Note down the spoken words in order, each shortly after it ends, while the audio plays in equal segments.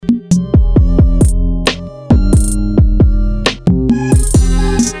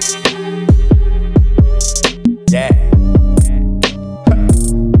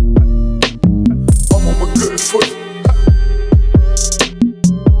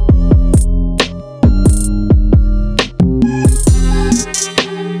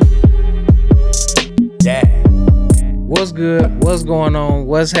going on?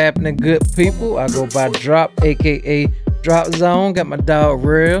 What's happening, good people? I go by Drop, aka Drop Zone. Got my dog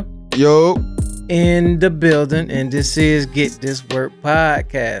Real Yo. in the building, and this is Get This Work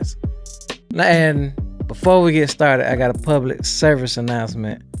Podcast. And before we get started, I got a public service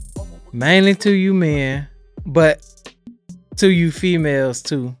announcement, mainly to you men, but to you females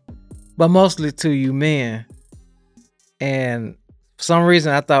too, but mostly to you men. And for some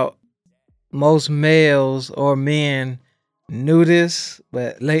reason, I thought most males or men knew this,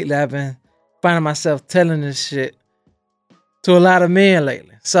 but lately I've been finding myself telling this shit to a lot of men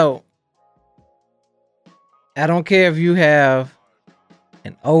lately. So I don't care if you have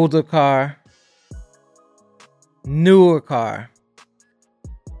an older car, newer car.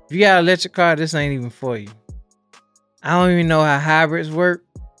 If you got an electric car, this ain't even for you. I don't even know how hybrids work,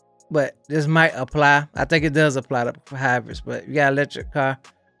 but this might apply. I think it does apply to hybrids, but if you got an electric car,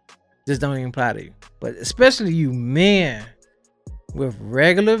 this don't even apply to you. But especially you men with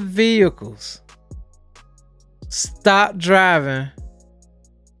regular vehicles, stop driving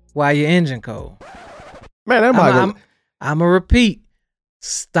while your engine cold. Man, that might go. I'm going to repeat.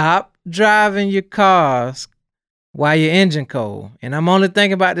 Stop driving your cars while your engine cold. And I'm only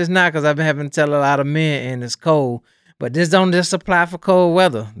thinking about this now because I've been having to tell a lot of men and it's cold. But this don't just apply for cold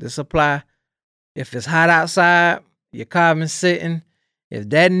weather. This apply if it's hot outside, your car been sitting. If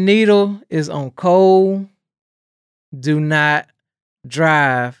that needle is on cold, do not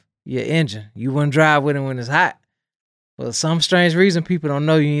drive your engine. You wouldn't drive with it when it's hot. For some strange reason, people don't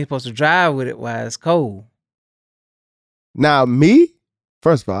know you ain't supposed to drive with it while it's cold. Now, me,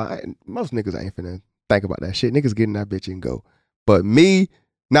 first of all, most niggas ain't finna think about that shit. Niggas get in that bitch and go. But me,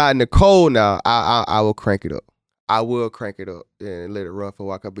 not in the cold now, I will crank it up. I will crank it up and let it run for a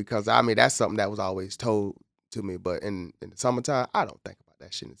while because, I mean, that's something that was always told to me. But in the summertime, I don't think about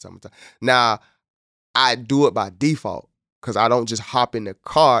that shit in the summertime. Now, I do it by default because I don't just hop in the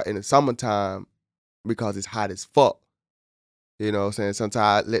car in the summertime because it's hot as fuck. You know what I'm saying?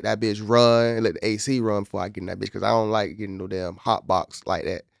 Sometimes I let that bitch run, let the AC run before I get in that bitch because I don't like getting no damn hot box like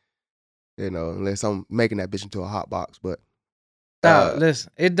that. You know, unless I'm making that bitch into a hot box. But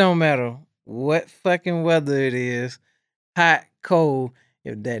listen, it don't matter what fucking weather it is, hot, cold.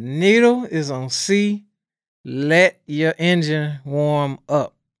 If that needle is on C, let your engine warm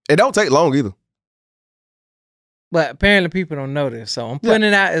up. It don't take long either. But apparently people don't know this. So I'm putting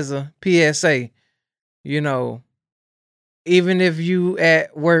it out as a PSA. You know, even if you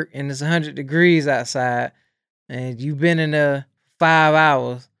at work and it's 100 degrees outside and you've been in there 5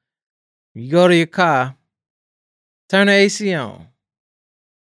 hours, you go to your car, turn the AC on.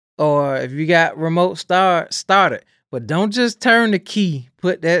 Or if you got remote start it. But don't just turn the key,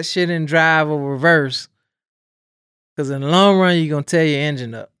 put that shit in drive or reverse. Because in the long run, you're going to tear your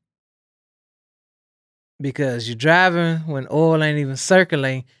engine up. Because you're driving when oil ain't even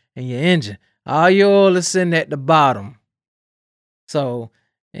circulating in your engine. All your oil is sitting at the bottom. So,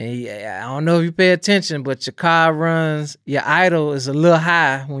 I don't know if you pay attention, but your car runs, your idle is a little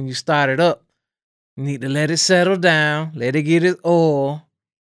high when you start it up. You need to let it settle down, let it get its oil.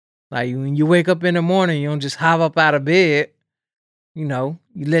 Like when you wake up in the morning, you don't just hop up out of bed. You know,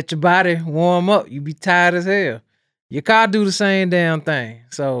 you let your body warm up. You be tired as hell. Your car do the same damn thing.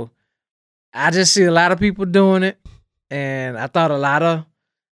 So I just see a lot of people doing it. And I thought a lot of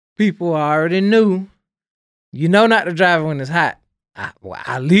people already knew. You know not to drive when it's hot. I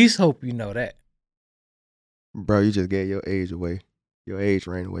at least hope you know that. Bro, you just gave your age away. Your age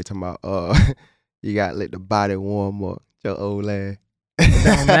ran away. Talking about, you got to let the body warm up. Your old ass. It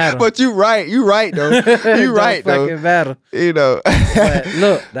don't matter. But you right though. You right though. Fucking matter. You know. But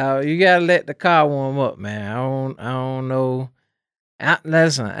look, dog, you gotta let the car warm up, man. I don't know.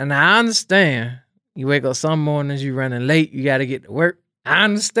 Listen, and I understand. You wake up some mornings, you running late, you gotta get to work. I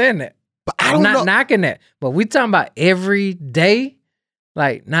understand that. But I'm not knocking that. But we talking about every day.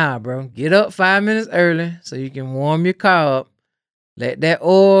 Like, nah, bro. Get up 5 minutes early so you can warm your car up. Let that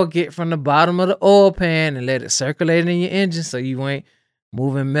oil get from the bottom of the oil pan and let it circulate in your engine so you ain't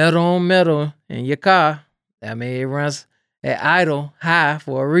moving metal on metal in your car. I mean, it runs at idle high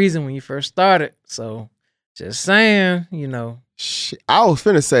for a reason when you first started. So, just saying, you know. Shit, I was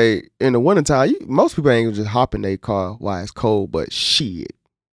finna say, in the wintertime, most people ain't gonna just hop in their car while it's cold, but shit.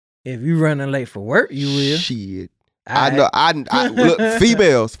 If you running late for work, you will. Shit. I know. I look,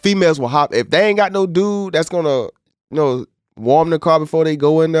 females will hop. If they ain't got no dude that's gonna, warm the car before they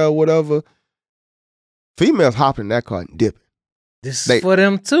go in there or whatever, females hop in that car and dip. This is for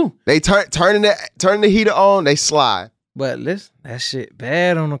them too. They turning the heater on, they slide. But listen, that shit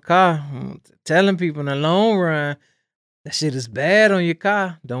bad on the car. I'm telling people in the long run, that shit is bad on your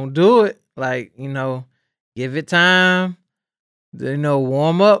car. Don't do it. Like, give it time.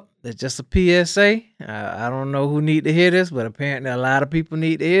 warm up. It's just a PSA. I don't know who need to hear this, but apparently a lot of people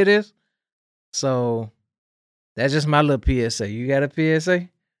need to hear this. So that's just my little PSA. You got a PSA?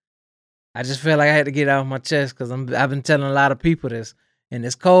 I just feel like I had to get it off my chest because I've been telling a lot of people this, and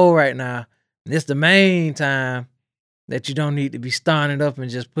it's cold right now. And it's the main time that you don't need to be starting it up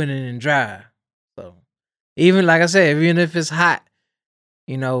and just putting it in dry. So even like I said, even if it's hot,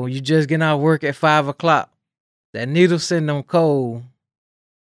 you just getting out of work at 5 o'clock, that needle sitting on cold,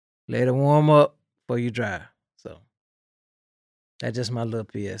 let it warm up before you dry. So that's just my little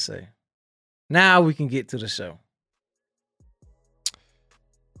PSA. Now we can get to the show.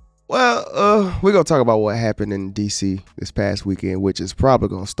 Well, we're going to talk about what happened in D.C. this past weekend, which is probably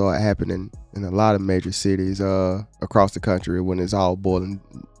going to start happening in a lot of major cities across the country when it's all boiling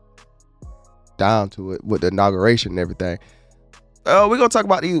down to it with the inauguration and everything. We're going to talk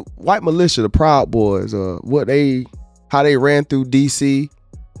about the white militia, the Proud Boys, how they ran through D.C.,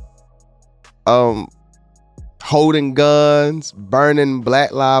 holding guns, burning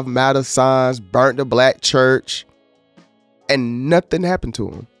Black Lives Matter signs, burnt the black church, and nothing happened to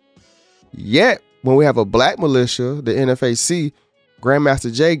them. Yet, when we have a black militia, the NFAC,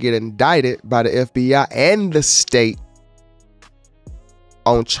 Grandmaster Jay get indicted by the FBI and the state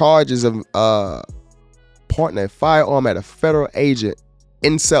on charges of pointing a firearm at a federal agent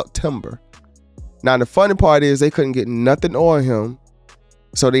in September. Now, the funny part is they couldn't get nothing on him,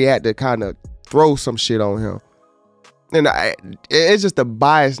 so they had to kind of throw some shit on him. And it's just the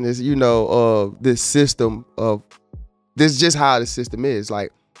biasness, of this system this is just how the system is.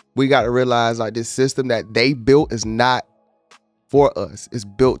 Like, we got to realize, like, this system that they built is not for us. It's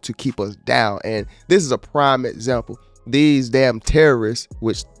built to keep us down. And this is a prime example. These damn terrorists,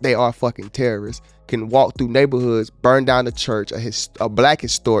 which they are fucking terrorists, can walk through neighborhoods, burn down a church, a black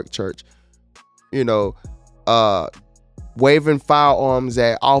historic church, waving firearms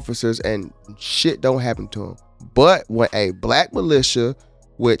at officers, and shit don't happen to them. But when a black militia,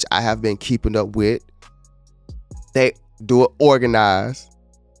 which I have been keeping up with, they do it organized,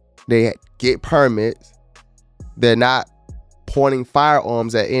 they get permits, they're not pointing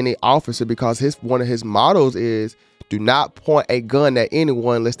firearms at any officer, because one of his mottos is, do not point a gun at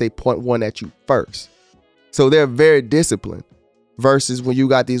anyone unless they point one at you first. So they're very disciplined. Versus when you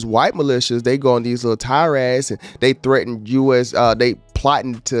got these white militias, they go on these little tirades and they threaten U.S. They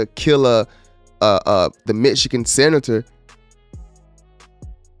plotting to kill the Michigan senator,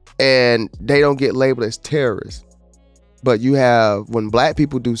 and they don't get labeled as terrorists. But you have, when black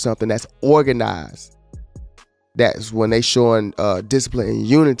people do something that's organized, that's when they showing discipline and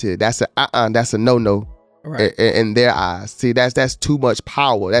unity. That's a no-no. Right. In their eyes. See, that's too much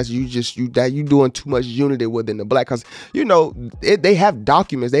power. That's you doing too much unity within the black, because they have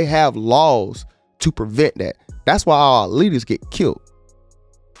documents, they have laws to prevent that. That's why our leaders get killed.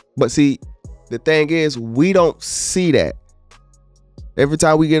 But see, the thing is, we don't see that. Every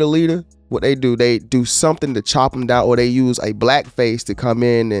time we get a leader, what they do something to chop them down, or they use a black face to come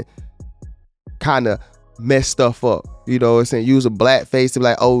in and kind of mess stuff up. Saying, use a black face to be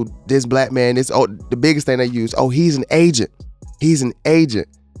like, oh, this black man, the biggest thing they use, oh, he's an agent. He's an agent.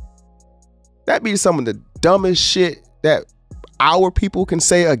 That be some of the dumbest shit that our people can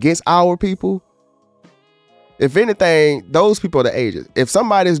say against our people. If anything, those people are the agents. If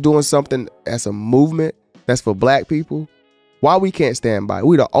somebody's doing something as a movement that's for black people, why we can't stand by?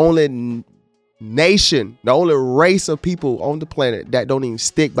 We the only nation, the only race of people on the planet that don't even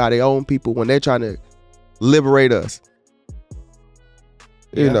stick by their own people when they're trying to liberate us.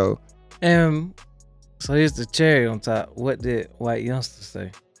 And so here's the cherry on top. What did White Youngster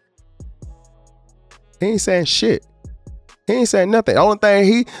say? He ain't saying shit. He ain't saying nothing. Only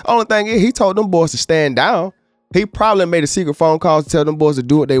thing is he told them boys to stand down. He probably made a secret phone call to tell them boys to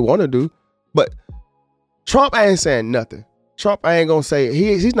do what they want to do. But Trump ain't saying nothing. Trump ain't gonna say,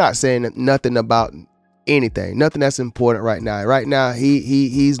 he's not saying nothing about anything. Nothing that's important right now. Right now,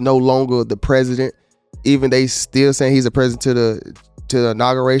 he's no longer the president. Even they still saying he's the president to the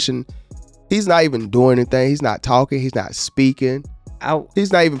inauguration. He's not even doing anything. He's not talking. He's not speaking.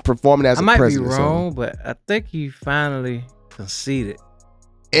 He's not even performing as a president. I might be wrong, but I think he finally conceded.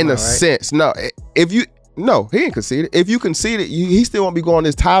 In a sense, no. No, he ain't conceded. If you conceded, he still won't be going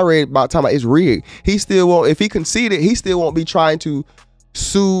this tirade about talking about it's rigged. He still won't. If he conceded, he still won't be trying to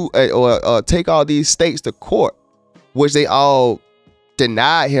sue or take all these states to court, which they all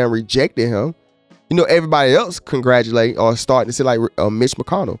denied him, rejected him. Everybody else congratulating or starting to say, like Mitch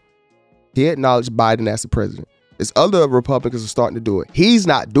McConnell. He acknowledged Biden as the president. There's other Republicans are starting to do it. He's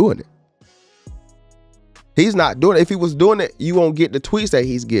not doing it. He's not doing it. If he was doing it, you won't get the tweets that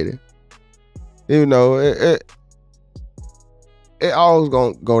he's getting. it always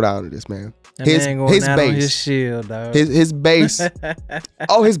gonna go down to this, man. That man going out on his shield, dog. His base.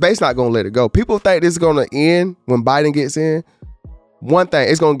 His base not gonna let it go. People think this is gonna end when Biden gets in. One thing,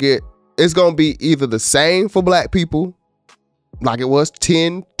 it's gonna be either the same for black people, like it was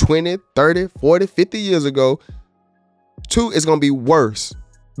 10, 20, 30, 40, 50 years ago. Two, it's gonna be worse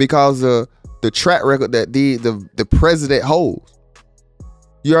because of the track record that the president holds.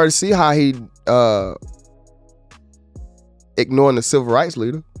 You already see how he ignoring the civil rights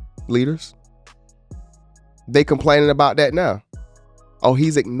leaders. They complaining about that now. Oh,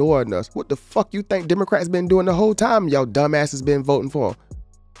 he's ignoring us. What the fuck you think Democrats been doing the whole time? Y'all dumbasses been voting for him.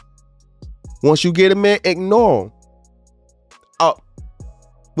 Once you get him in, ignore him. Oh,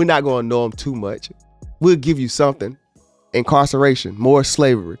 we're not going to ignore him too much. We'll give you something. Incarceration, more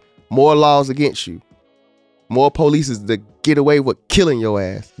slavery, more laws against you, more police to get away with killing your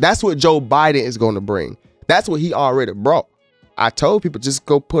ass. That's what Joe Biden is going to bring. That's what he already brought. I told people just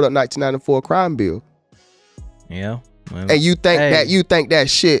go put up 1994 crime bill. Yeah. Well, and you think that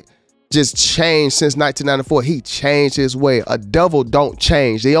shit just changed since 1994. He changed his way. A devil don't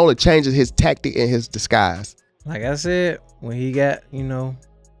change. They only changes his tactic and his disguise. Like I said, when he got,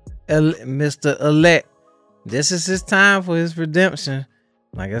 Mr. Elect, this is his time for his redemption.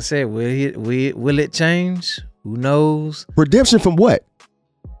 Like I said, will it change? Who knows? Redemption from what?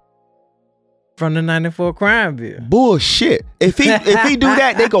 From the 94 crime bill. Bullshit. If he do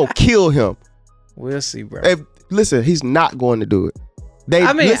that, they gonna kill him. We'll see, bro. Listen, he's not going to do it.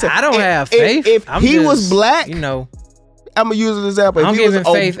 I don't have faith. If he was black, I'm gonna use an example. I'm giving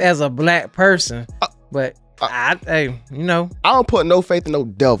faith as a black person, but I don't put no faith in no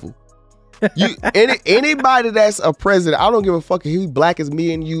devil. Anybody that's a president, I don't give a fuck if he black as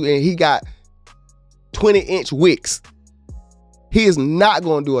me and you, and he got 20-inch wicks. He is not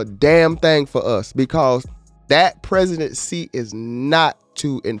going to do a damn thing for us because that presidency is not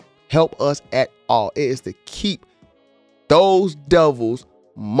to help us at all. It is to keep those devils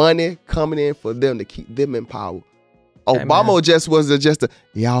money coming in for them to keep them in power. Obama just was just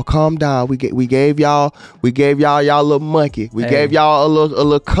y'all calm down. We gave y'all y'all little monkey. We gave y'all a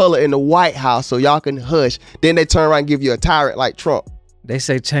little color in the White House so y'all can hush. Then they turn around and give you a tyrant like Trump. They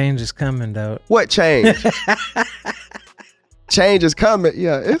say change is coming, though. What change? Change is coming.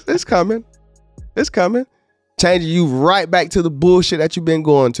 Yeah, it's coming. It's coming. Changing you right back to the bullshit that you've been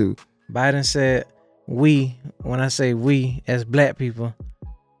going to. Biden said when I say we as black people,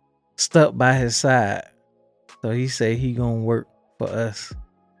 stuck by his side. So he said he gonna work for us.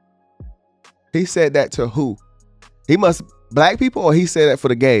 He said that to who? Black people, or he said that for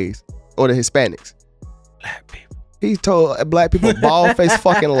the gays or the Hispanics? Black people. He told black people bald-faced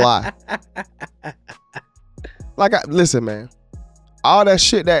fucking lie. Listen, man. All that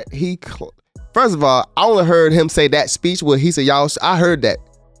shit that first of all, I only heard him say that speech where he said, y'all, I heard that.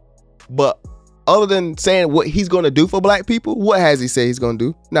 But other than saying what he's gonna do for black people, what has he said he's gonna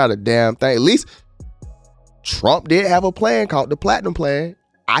do? Not a damn thing. At least Trump did have a plan called the Platinum Plan.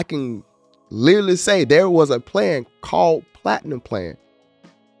 I can literally say there was a plan called Platinum Plan.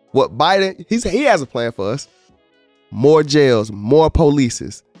 What Biden, he has a plan for us. More jails, more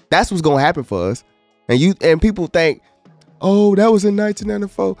polices. That's what's gonna happen for us. And people think, oh, that was in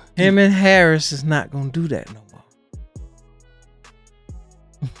 1994. Him and Harris is not gonna do that no more.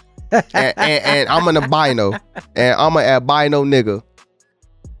 and I'm an albino, and I'm an albino nigga,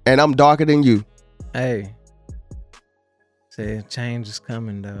 and I'm darker than you. Hey. Say change is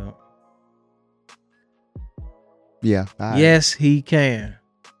coming, dog. Yeah. Yes, he can.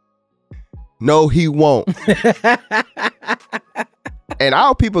 No, he won't. And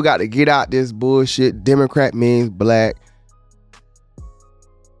our people got to get out this bullshit. Democrat means black.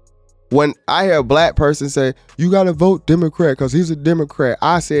 When I hear a black person say, you got to vote Democrat because he's a Democrat,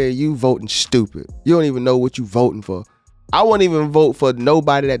 I said, you voting stupid. You don't even know what you voting for. I won't even vote for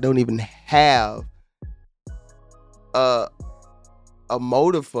nobody that don't even have a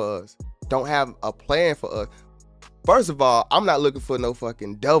motive for us, don't have a plan for us. First of all, I'm not looking for no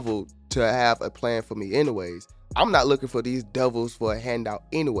fucking devil to have a plan for me anyways. I'm not looking for these devils for a handout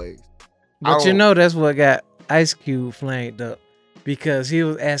anyways. But that's what got Ice Cube flamed up, because he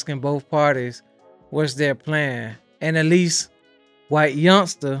was asking both parties what's their plan, and at least White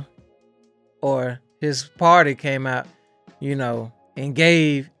Youngster or his party came out, and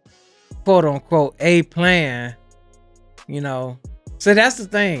gave quote unquote a plan. So that's the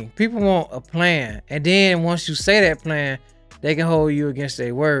thing. People want a plan. And then once you say that plan, they can hold you against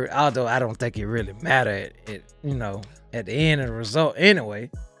their word. Although I don't think it really mattered at the end of the result anyway.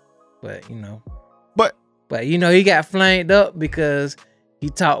 But he got flamed up because he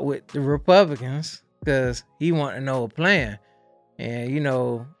talked with the Republicans because he wanted to know a plan.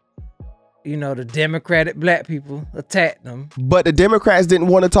 and the Democratic black people attacked them. But the Democrats didn't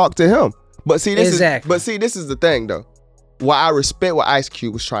want to talk to him. But see, this is the thing though. Why I respect what Ice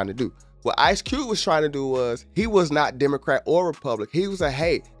Cube was trying to do. What Ice Cube was trying to do was, he was not Democrat or Republican. He was like,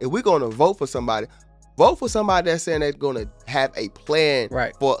 hey, if we're going to vote for somebody that's saying they're going to have a plan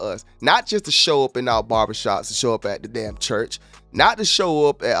for us. Not just to show up in our barbershops, to show up at the damn church. Not to show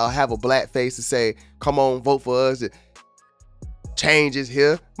up and have a black face to say, come on, vote for us. Change is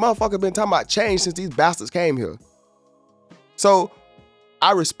here. Motherfucker been talking about change since these bastards came here. So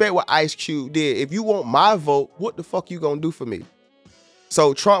I respect what Ice Cube did. If you want my vote, what the fuck you gonna do for me?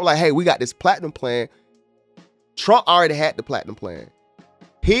 So Trump like, hey, we got this platinum plan. Trump already had the platinum plan.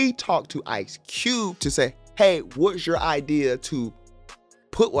 He talked to Ice Cube to say, hey, what's your idea to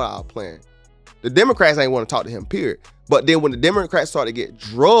put with our plan? The Democrats ain't want to talk to him, period. But then when the Democrats started to get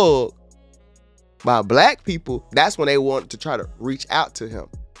drugged by black people, that's when they wanted to try to reach out to him,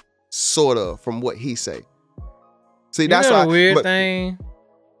 sort of, from what he say. See, that's the weird thing,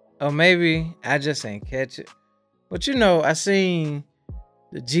 or maybe I just ain't catch it. But I seen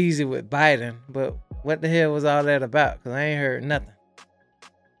the Jeezy with Biden, but what the hell was all that about? Because I ain't heard nothing.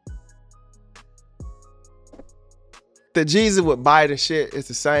 The Jeezy with Biden shit is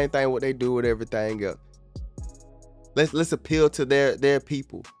the same thing what they do with everything else. Let's appeal to their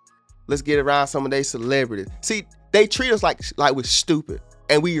people. Let's get around some of their celebrities. See, they treat us like we're stupid,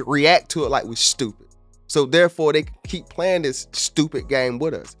 and we react to it like we're stupid. So therefore, they keep playing this stupid game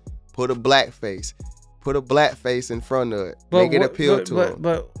with us. Put a black face in front of it. Make it appeal to them.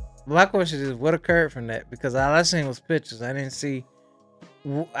 But my question is, what occurred from that? Because all I seen was pictures. I didn't see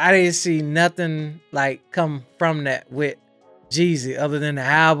nothing like come from that with Jeezy other than the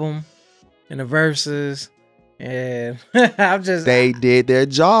album and the verses. And they did their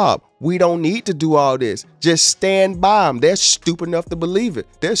job. We don't need to do all this. Just stand by them. They're stupid enough to believe it.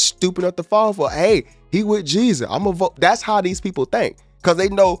 They're stupid enough to fall for it. Hey, he with Jesus. I'm gonna vote. That's how these people think, because they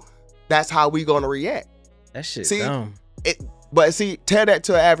know that's how we gonna react. That shit dumb. But tell that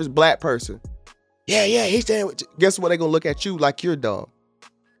to an average black person. Yeah, he's saying. Guess what? They gonna look at you like you're dumb,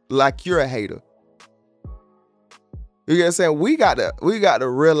 like you're a hater. You get what I'm saying? We got to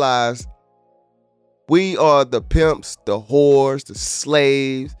realize we are the pimps, the whores, the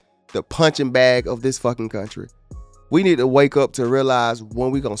slaves, the punching bag of this fucking country. We need to wake up to realize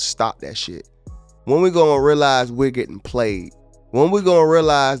when we gonna stop that shit. When we gonna realize we're getting played. When we gonna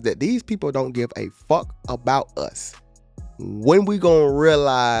realize that these people don't give a fuck about us. When we gonna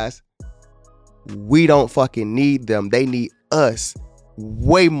realize we don't fucking need them. They need us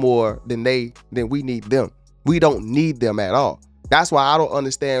way more than we need them. We don't need them at all. That's why I don't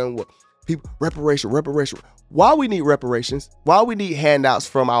understand what people, reparation. Why we need reparations? Why we need handouts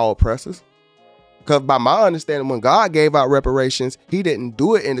from our oppressors? Because by my understanding, when God gave out reparations, he didn't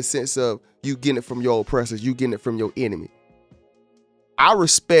do it in the sense of you getting it from your oppressors, you getting it from your enemy. I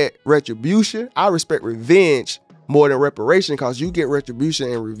respect retribution. I respect revenge more than reparation, because you get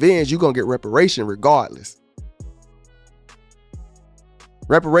retribution and revenge, you're going to get reparation regardless.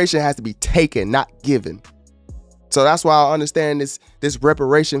 Reparation has to be taken, not given. So that's why I understand this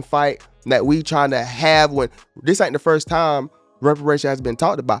reparation fight that we trying to have, when this ain't the first time reparation has been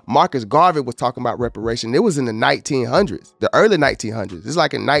talked about. Marcus Garvey was talking about reparation. It was in the 1900s, the early 1900s. It's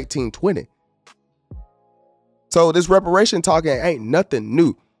like in 1920. So this reparation talking ain't nothing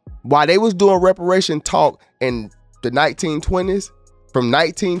new. While they was doing reparation talk in the 1920s, from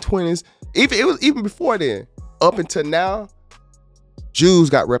 1920s, even before then, up until now, Jews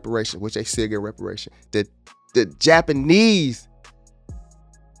got reparation, which they still get reparation. The Japanese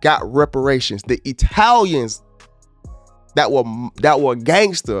got reparations. The Italians that were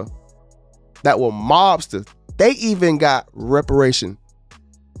gangster, that were mobsters, they even got reparation.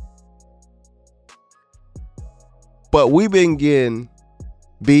 But we've been getting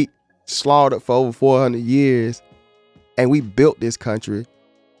beat, slaughtered for over 400 years, and we built this country.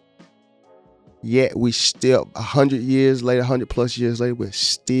 Yet we still, 100 years later, 100 plus years later, we're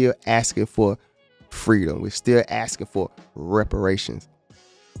still asking for freedom. We're still asking for reparations.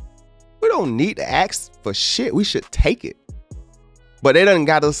 We don't need to ask for shit. We should take it. But they done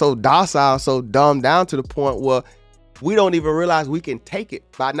got us so docile, so dumbed down to the point where we don't even realize we can take it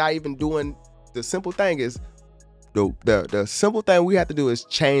by not even doing the simple thing. Is the simple thing we have to do is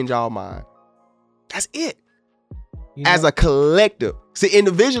change our mind. That's it. As a collective. See,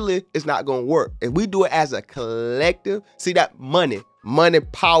 individually, it's not going to work. If we do it as a collective, see that money,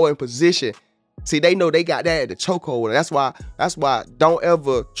 power, and position. See, they know they got that at the chokehold. That's why don't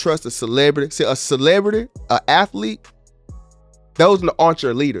ever trust a celebrity. See, a celebrity, an athlete, those aren't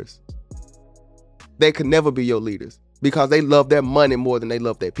your leaders. They could never be your leaders. because they love their money more than they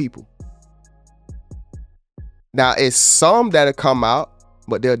love their people. Now, it's some that'll come out,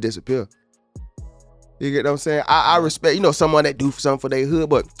 but they'll disappear. You get what I'm saying? I respect, someone that do something for their hood,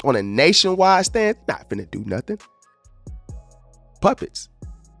 but on a nationwide stand, not finna do nothing. Puppets.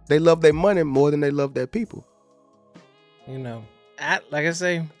 They love their money more than they love their people. Like I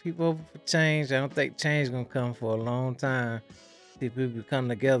say, people open for change. I don't think change is gonna come for a long time. People come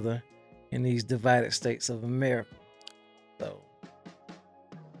together in these divided states of America. So,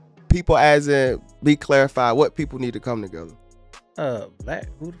 people, as in, be clarified, what people need to come together? Black.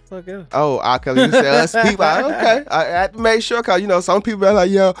 Who the fuck else? Oh, cause you said us people. Okay, I had to make sure, cause some people are like,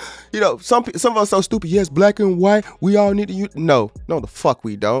 some of us so stupid. Yes, black and white. We all need to. No, the fuck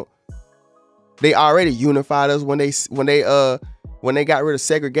we don't. They already unified us when they got rid of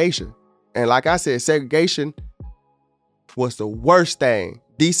segregation. And like I said, segregation was the worst thing.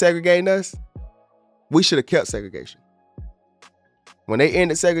 Desegregating us, we should have kept segregation. When they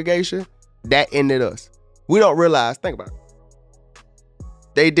ended segregation, that ended us. We don't realize, think about it.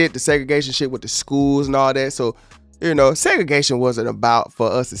 They did the segregation shit with the schools and all that. So, segregation wasn't about for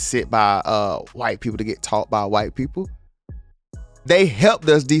us to sit by white people to get taught by white people. They helped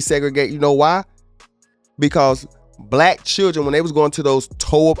us desegregate. You know why? Because black children, when they was going to those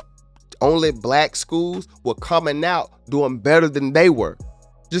only black schools, were coming out doing better than they were.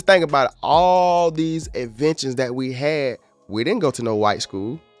 Just think about it. All these inventions that we had, we didn't go to no white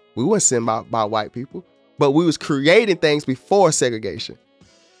school. We weren't sent by white people, but we was creating things before segregation.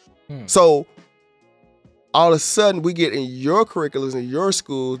 So all of a sudden we get in your curriculums in your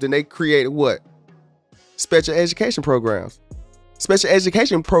schools, then they created what? Special education programs. Special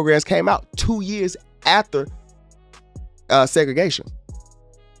education programs came out 2 years after segregation.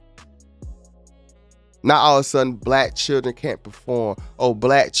 Now all of a sudden black children can't perform. Oh,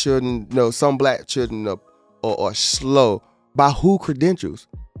 black children, some black children are slow. By who credentials?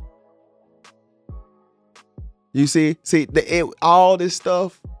 You see, all this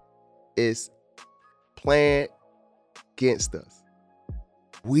stuff is planned against us.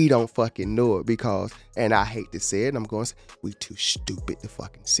 We don't fucking know it because, and I hate to say it, I'm going to say, we too stupid to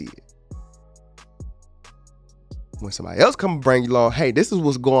fucking see it. When somebody else come and bring you along, hey, this is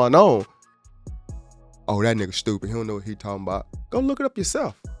what's going on. Oh, that nigga stupid. He don't know what he talking about. Go look it up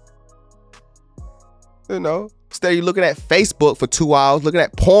yourself. Instead of looking at Facebook for 2 hours, looking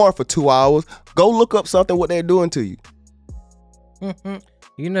at porn for 2 hours, go look up something what they're doing to you.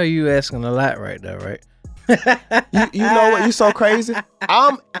 You asking a lot right there, right? you know what? You so crazy.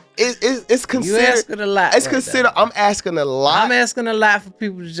 It's considered. You asking a lot. It's considered. I'm asking a lot. I'm asking a lot for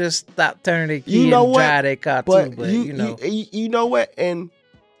people to just stop turning their key and drive their car too. But you know what? And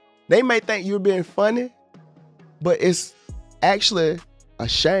they may think you're being funny, but it's actually a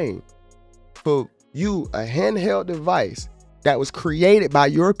shame for you, a handheld device that was created by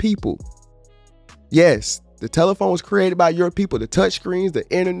your people. Yes, the telephone was created by your people. The touch screens, the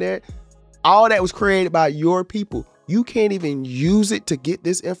internet, all that was created by your people. You can't even use it to get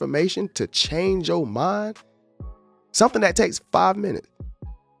this information to change your mind. Something that takes 5 minutes.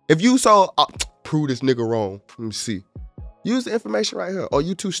 If you prove this nigga wrong, let me see. Use the information right here. Or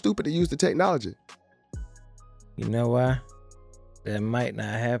you too stupid to use the technology. You know why? That might not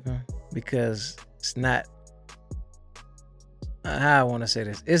happen because it's not, how I want to say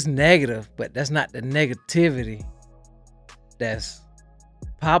this. It's negative, but that's not the negativity that's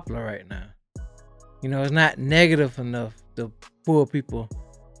popular right now. It's not negative enough to pull people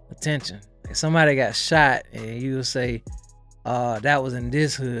attention. Like somebody got shot and you will say, that was in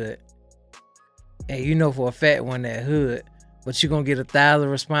this hood. And for a fact when that hood, but you're going to get 1,000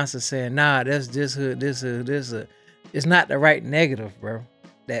 responses saying, nah, that's this hood, this hood, this hood. It's not the right negative, bro,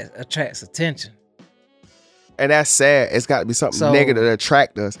 that attracts attention. And that's sad. It's got to be something negative to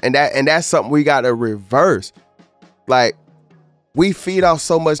attract us. And that's something we got to reverse. Like, we feed off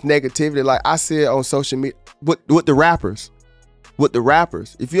so much negativity. Like, I see it on social media with the rappers. With the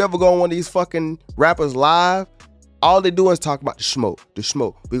rappers. If you ever go on one of these fucking rappers live, all they do is talk about the smoke.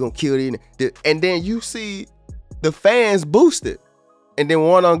 We're going to kill these. And then you see the fans boost it. And then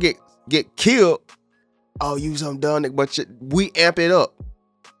one of them get killed. Oh, you some dumb nigga. But we amp it up.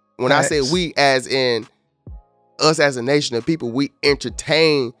 When I say we, as in us as a nation of people, we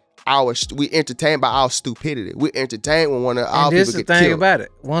entertain by our stupidity. We entertain when one of our people get killed. And this is the thing about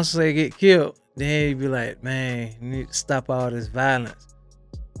it. Once they get killed, then you be like, man, you need to stop all this violence.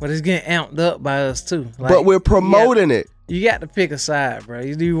 But it's getting amped up by us too. Like, but we're promoting it. You got to pick a side, bro.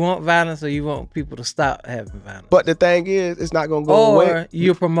 Do you want violence or you want people to stop having violence? But the thing is, it's not going to go away. Or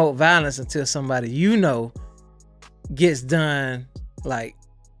you promote violence until somebody gets done, like,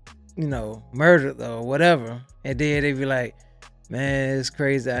 murdered or whatever, and then they be like, man, it's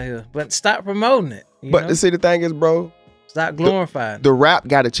crazy out here. But stop promoting it. But see, the thing is, bro, stop glorifying the rap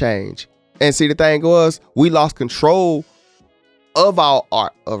got to change. And see, the thing was, we lost control of our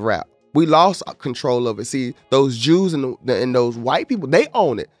art of rap. We lost control of it. See, those Jews and those white people, they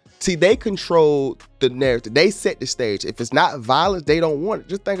own it. See, they control the narrative. They set the stage. If it's not violence, they don't want it.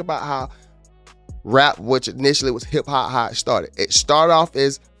 Just think about how rap, which initially was hip hop, how it started. It started off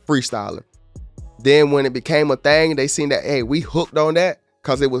as freestyling. Then when it became a thing, they seen that, hey, we hooked on that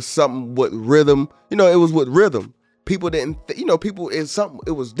because it was something with rhythm. It was with rhythm. People didn't,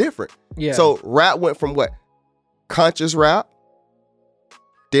 it was different. Yeah. So rap went from what? Conscious rap.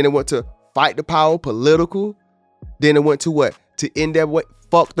 Then it went to fight the power, political. Then it went to what? To end that way,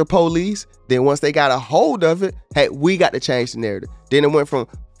 fuck the police. Then once they got a hold of it, hey, we got to change the narrative. Then it went from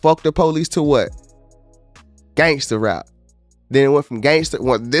fuck the police to what? Gangster rap. Then it went from gangster,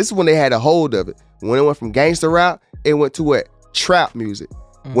 well, this is when they had a hold of it. When it went from gangster rap, it went to what? Trap music.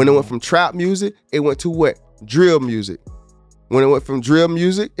 Mm-hmm. When it went from trap music, it went to what? Drill music. When it went from drill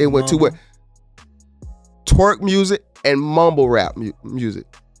music, it went to what? Twerk music and mumble rap music.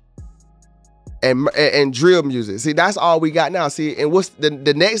 And drill music. See, that's all we got now. See, and what's the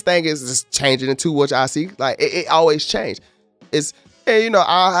next thing is just changing into what I see. Like it always change. It's, and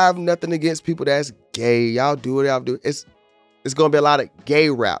I have nothing against people that's gay. Y'all do what y'all do. It's gonna be a lot of gay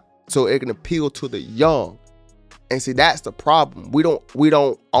rap, so it can appeal to the young. And see, that's the problem. We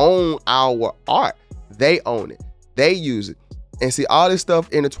don't own our art. They own it. They use it. And see, all this stuff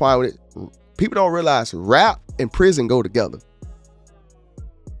intertwined with it. People don't realize rap and prison go together.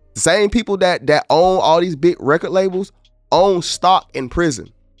 The same people that own all these big record labels own stock in prison.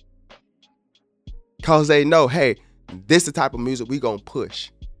 Because they know, hey, this is the type of music we gonna push.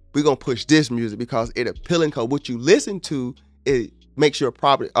 We gonna push this music because it appealing, because what you listen to, it makes you a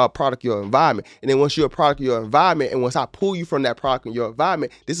product of your environment. And then once you're a product of your environment, and once I pull you from that product in your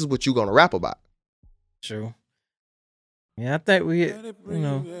environment, this is what you're gonna rap about. True. Yeah, I think we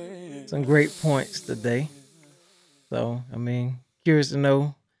hit, some great points today. So, curious to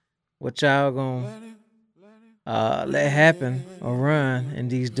know what y'all gonna let happen or run in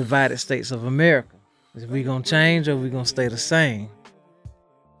these divided states of America. Is we gonna change or we gonna stay the same?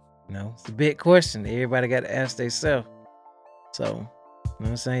 It's a big question. Everybody got to ask themselves. So, you know what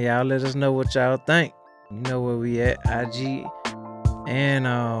I'm saying? Y'all let us know what y'all think. You know where we at, IG and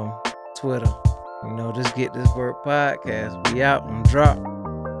Twitter. Just get this word podcast. We out and drop.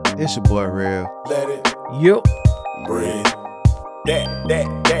 It's your boy Real. Let it Yup. breathe. That. Let it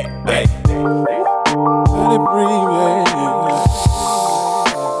breathe, yeah.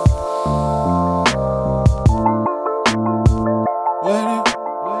 Let it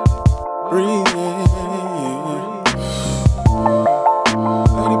breathe, yeah.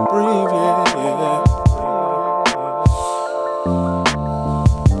 Let it breathe, yeah.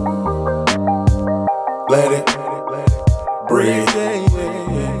 Let it breathe.